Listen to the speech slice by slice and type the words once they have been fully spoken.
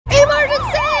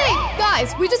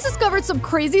Guys, we just discovered some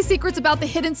crazy secrets about the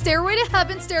hidden Stairway to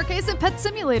Heaven staircase in Pet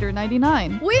Simulator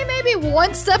 99. We may be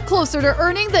one step closer to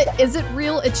earning the Is It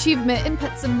Real achievement in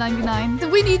Pet Sim 99.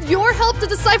 We need your help to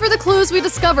decipher the clues we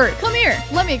discovered. Come here,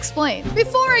 let me explain.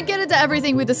 Before I get into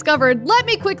everything we discovered, let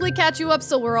me quickly catch you up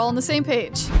so we're all on the same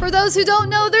page. For those who don't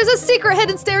know, there's a secret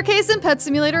hidden staircase in Pet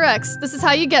Simulator X. This is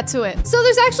how you get to it. So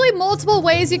there's actually multiple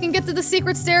ways you can get to the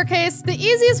secret staircase. The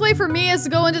easiest way for me is to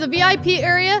go into the VIP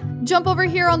area, jump over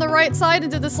here on the right side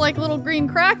into this like little green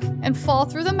crack, and fall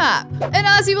through the map. And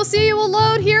as you will see, you will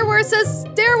load here where it says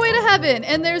Stairway to Heaven,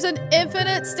 and there's an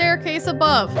infinite staircase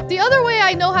above. The other way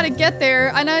I know how to get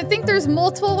there, and I think there's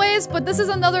multiple ways, but this is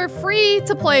another free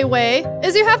to play way,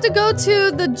 is you have to go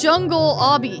to the jungle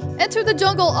obby. Enter the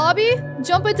jungle obby,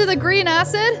 jump into the green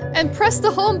acid, and press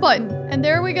the home button. And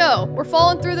there we go. We're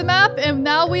falling through the map, and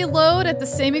now we load at the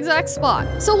same exact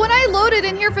spot. So when I loaded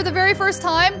in here for the very first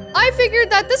time, I figured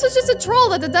that this was just a troll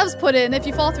that the devs put in if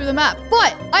you fall through the map.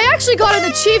 But I actually got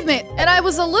an achievement, and I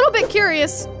was a little bit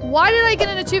curious. Why did I get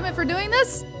an achievement for doing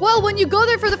this? Well, when you go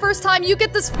there for the first time, you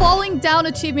get this falling down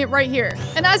achievement right here.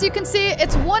 And as you can see,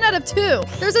 it's 1 out of 2.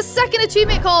 There's a second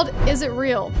achievement called Is It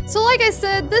Real? So like I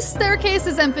said, this staircase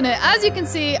is infinite. As you can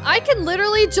see, I can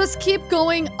literally just keep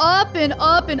going up and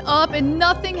up and up and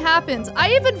nothing happens.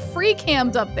 I even free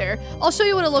cammed up there. I'll show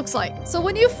you what it looks like. So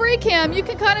when you free cam, you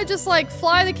can kind of just like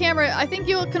fly the camera. I think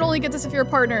you can only get this if you're a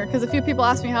partner because a few people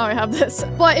ask me how I have this.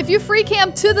 But if you free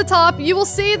cam to the top, you will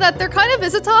see that there kind of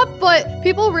is a top, but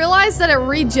people realize that it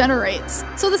regenerates.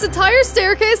 So this entire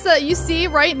staircase that you see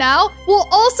right now will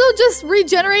also just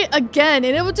regenerate again,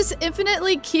 and it will just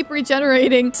infinitely keep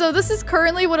regenerating. So this is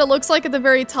currently what it looks like at the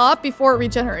very top before it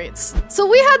regenerates. So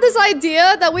we had this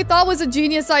idea that we thought was a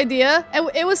genius idea,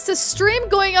 and it was to stream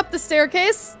going up the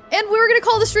staircase. And we were gonna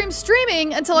call the stream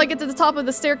streaming until I get to the top of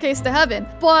the staircase to heaven.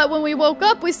 But when we woke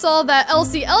up, we saw that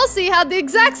Elsie had the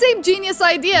exact same genius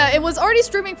idea. It was already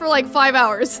streaming for like 5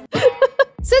 hours.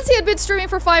 Since he had been streaming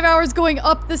for 5 hours going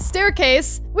up the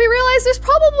staircase, we realized there's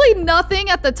probably nothing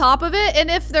at the top of it,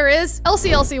 and if there is,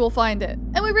 Elsie will find it.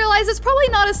 And we realized it's probably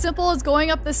not as simple as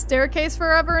going up the staircase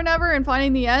forever and ever and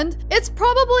finding the end. It's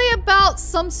probably about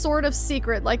some sort of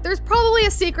secret. Like, there's probably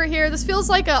a secret here. This feels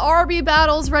like a RB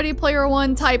Battles Ready Player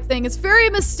One type thing. It's very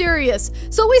mysterious.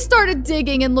 So we started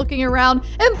digging and looking around,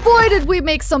 and boy did we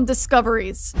make some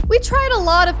discoveries. We tried a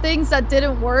lot of things that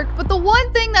didn't work, but the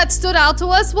one thing that stood out to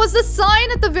us was the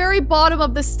sign at the very bottom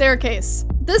of the staircase.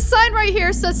 This sign right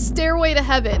here says Stairway to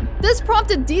Heaven. This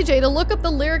prompted DJ to look up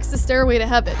the lyrics to Stairway to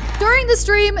Heaven. During the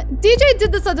stream, DJ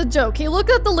did this as a joke. He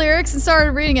looked up the lyrics and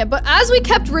started reading it, but as we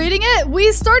kept reading it,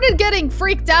 we started getting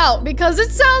freaked out because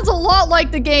it sounds a lot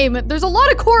like the game. There's a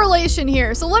lot of correlation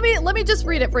here, so let me just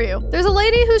read it for you. There's a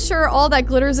lady who's sure all that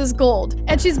glitters is gold,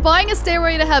 and she's buying a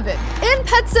Stairway to Heaven. In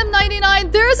Pet Sim 99,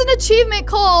 there's an achievement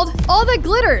called All That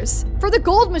Glitters for the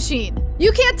gold machine.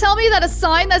 You can't tell me that a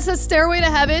sign that says Stairway to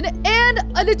Heaven and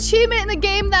an achievement in the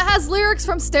game that has lyrics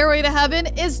from Stairway to Heaven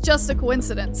is just a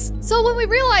coincidence. So when we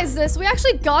realized this, we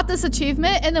actually got this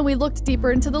achievement and then we looked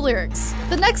deeper into the lyrics.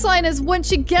 The next line is, when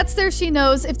she gets there, she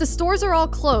knows if the stores are all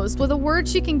closed, with a word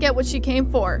she can get what she came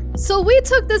for. So we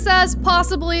took this as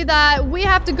possibly that we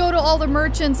have to go to all the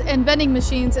merchants and vending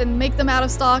machines and make them out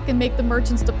of stock and make the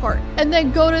merchants depart. And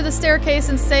then go to the staircase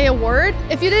and say a word.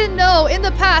 If you didn't know, in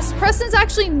the past, Preston's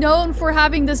actually known for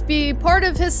having this be part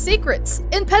of his secrets.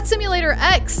 In Pet Simulator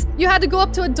X, you had to go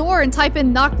up to a door and type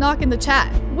in knock knock in the chat.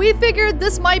 We figured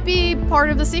this might be part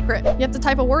of the secret. You have to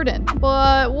type a word in.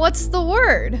 But what's the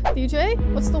word? DJ,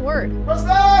 what's the word? What's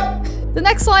that? The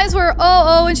next lines were,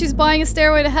 oh, and she's buying a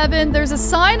Stairway to Heaven. There's a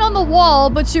sign on the wall,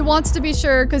 but she wants to be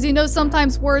sure because you know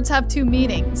sometimes words have 2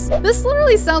 meanings. This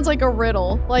literally sounds like a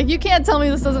riddle. Like, you can't tell me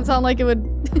this doesn't sound like it would...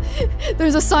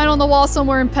 There's a sign on the wall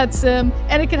somewhere in Pet Sim,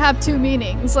 and it could have 2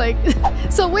 meanings. Like,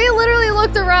 so we literally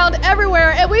looked around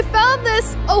everywhere, and we found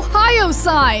this Ohio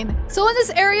sign. So in this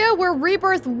area where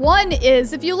Rebirth 1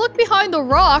 is, if you look behind the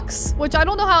rocks, which I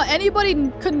don't know how anybody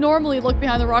could normally look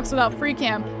behind the rocks without free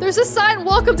cam, there's a sign,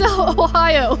 welcome to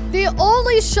Ohio. The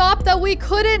only shop that we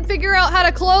couldn't figure out how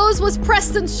to close was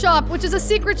Preston's shop, which is a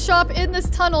secret shop in this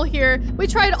tunnel here. We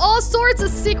tried all sorts of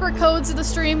secret codes in the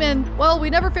stream, and well, we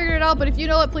never figured it out, but if you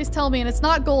know it, please tell me, and it's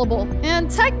not gullible.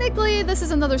 And technically, this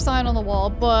is another sign on the wall,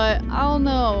 but I don't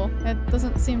know. It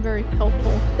doesn't seem very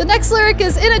helpful. The next lyric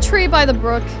is, in a tree by the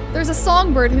brook, there's a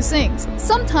songbird who sings.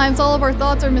 Sometimes all of our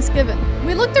thoughts are misgiven.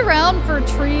 We looked around for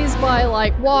trees by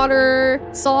like water,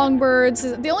 songbirds.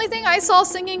 The only thing I saw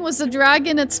singing was the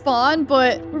dragon at spawn,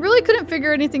 but we really couldn't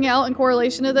figure anything out in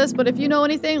correlation to this, but if you know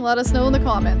anything, let us know in the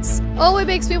comments. Oh, it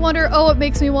makes me wonder. Oh, it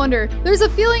makes me wonder. There's a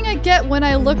feeling I get when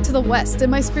I look to the west,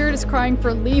 and my spirit is crying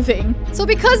for leave leaving. So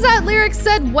because that lyric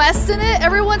said West in it,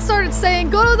 everyone started saying,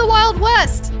 go to the Wild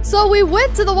West. So we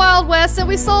went to the Wild West and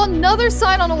we saw another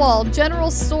sign on the wall,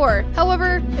 General Store.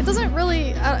 However, it doesn't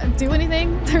really do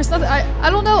anything. There's nothing, I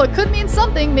don't know, it could mean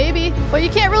something, maybe, but you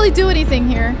can't really do anything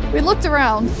here. We looked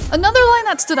around. Another line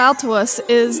that stood out to us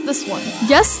is this one.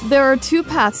 Yes, there are 2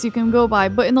 paths you can go by,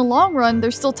 but in the long run,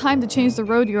 there's still time to change the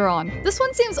road you're on. This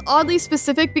one seems oddly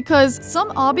specific because some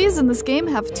obbies in this game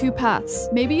have 2 paths.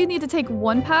 Maybe you need to take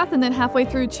one path and then halfway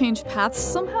through change paths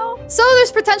somehow? So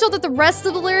there's potential that the rest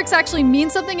of the lyrics actually mean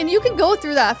something, and you can go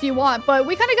through that if you want, but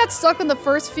we kind of got stuck on the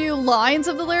first few lines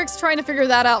of the lyrics trying to figure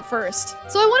that out first.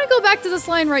 So I want to go back to this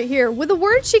line right here. With a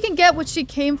word she can get what she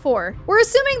came for. We're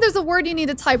assuming there's a word you need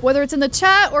to type, whether it's in the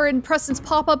chat or in Preston's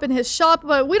pop-up in his shop,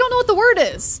 but we don't know what the word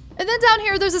is. And then down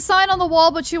here, there's a sign on the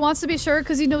wall, but she wants to be sure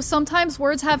because you know sometimes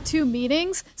words have 2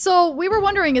 meanings. So we were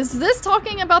wondering, is this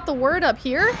talking about the word up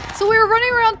here? So we were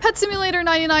running around Pet Simulator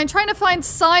 99 trying to find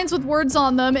signs with words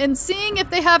on them and seeing if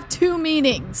they have 2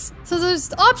 meanings. So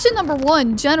there's option number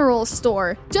 1, General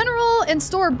Store. General and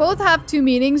store both have 2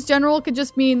 meanings. General could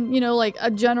just mean, you know, like a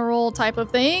general type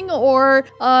of thing, or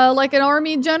like an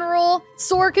army general.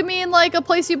 Store could mean like a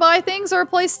place you buy things or a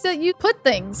place that you put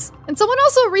things. And someone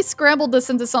also re-scrambled this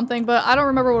into something, but I don't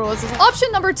remember what it was. Option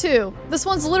number 2. This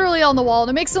one's literally on the wall, and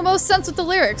it makes the most sense with the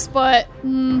lyrics, but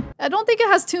I don't think it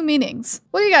has 2 meanings.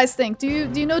 What do you guys think? Do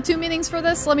you know 2 meanings for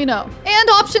this? Let me know. And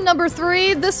option number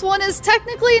 3, this one is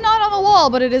technically not on the wall,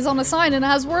 but it is on a sign and it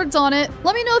has words on it.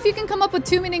 Let me know if you can come up with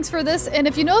 2 meanings for this, and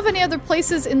if you know of any other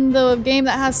places in the game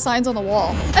that has signs on the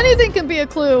wall. Anything can be a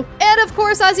clue. And of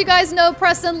course, as you guys know,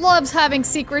 Preston loves having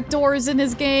secret doors in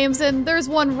his games, and there's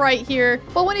one right here.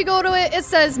 But when you go to it, it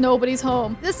says nobody's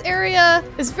home. This area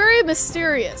is very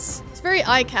mysterious. It's very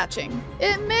eye-catching.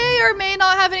 It may or may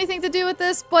not have anything to do with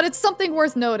this, but it's something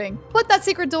worth noting. But that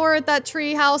secret door at that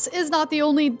tree house is not the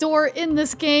only door in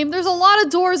this game. There's a lot of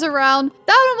doors around.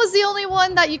 That one was the only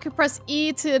one that you could press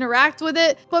E to interact with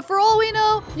it. But for all we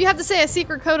know, you have to say a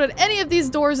secret code at any of these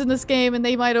doors in this game and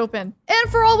they might open.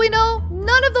 And for all we know,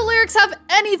 none of the lyrics have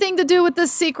anything to do with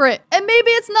this secret. And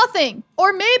maybe it's nothing.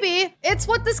 Or maybe it's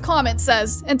what this comment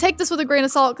says. And take this with a grain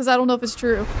of salt because I don't know if it's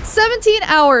true. 17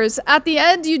 hours. At the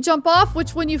end, you jump off,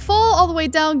 which when you fall all the way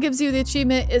down gives you the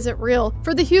achievement, Is It Real?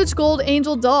 For the huge gold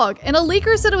angel dog. And a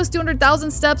leaker said it was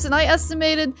 200,000 steps, and I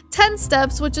estimated 10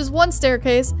 steps, which is 1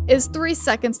 staircase, is 3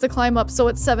 seconds to climb up, so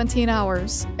it's 17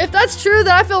 hours. If that's true,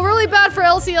 then I feel really bad for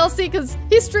LCLC because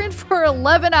he streamed for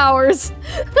 11 hours.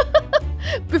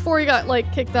 Before he got,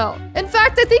 like, kicked out. In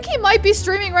fact, I think he might be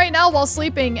streaming right now while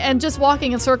sleeping and just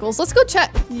walking in circles. Let's go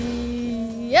check.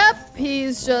 Yep,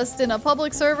 he's just in a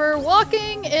public server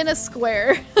walking in a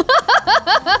square.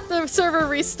 The server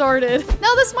restarted.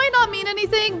 Now, this might not mean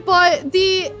anything, but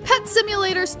the Pet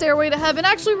Simulator Stairway to Heaven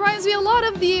actually reminds me a lot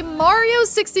of the Mario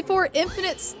 64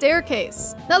 Infinite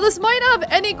Staircase. Now, this might not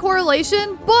have any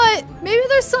correlation, but maybe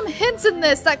there's some hints in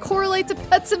this that correlate to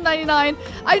Pet Sim 99.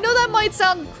 I know that might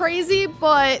sound crazy,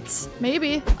 but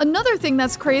maybe. Another thing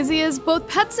that's crazy is both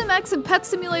Pet Sim X and Pet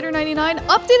Simulator 99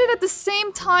 updated at the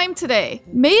same time today.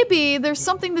 Maybe there's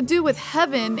something to do with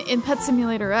heaven in Pet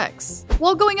Simulator X.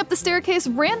 While going up the staircase,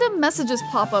 random messages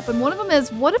pop up, and one of them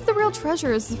is, what if the real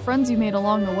treasure is the friends you made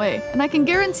along the way? And I can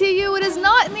guarantee you it is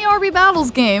not in the RB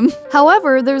Battles game.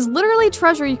 However, there's literally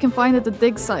treasure you can find at the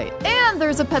dig site. And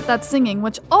there's a pet that's singing,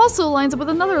 which also lines up with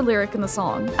another lyric in the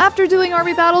song. After doing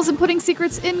RB Battles and putting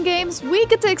secrets in games, we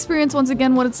get to experience once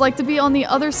again what it's like to be on the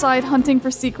other side hunting for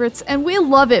secrets, and we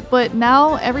love it, but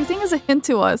now everything is a hint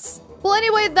to us. Well,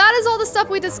 anyway, that is all the stuff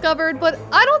we discovered, but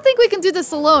I don't think we can do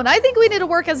this alone. I think we need to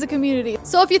work as a community.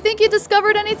 So if you think you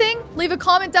discovered anything, leave a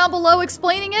comment down below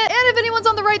explaining it. And if anyone's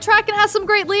on the right track and has some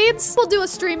great leads, we'll do a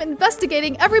stream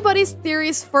investigating everybody's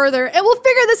theories further, and we'll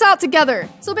figure this out together.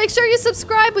 So make sure you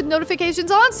subscribe with notifications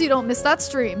on so you don't miss that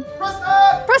stream.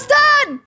 Preston! Preston!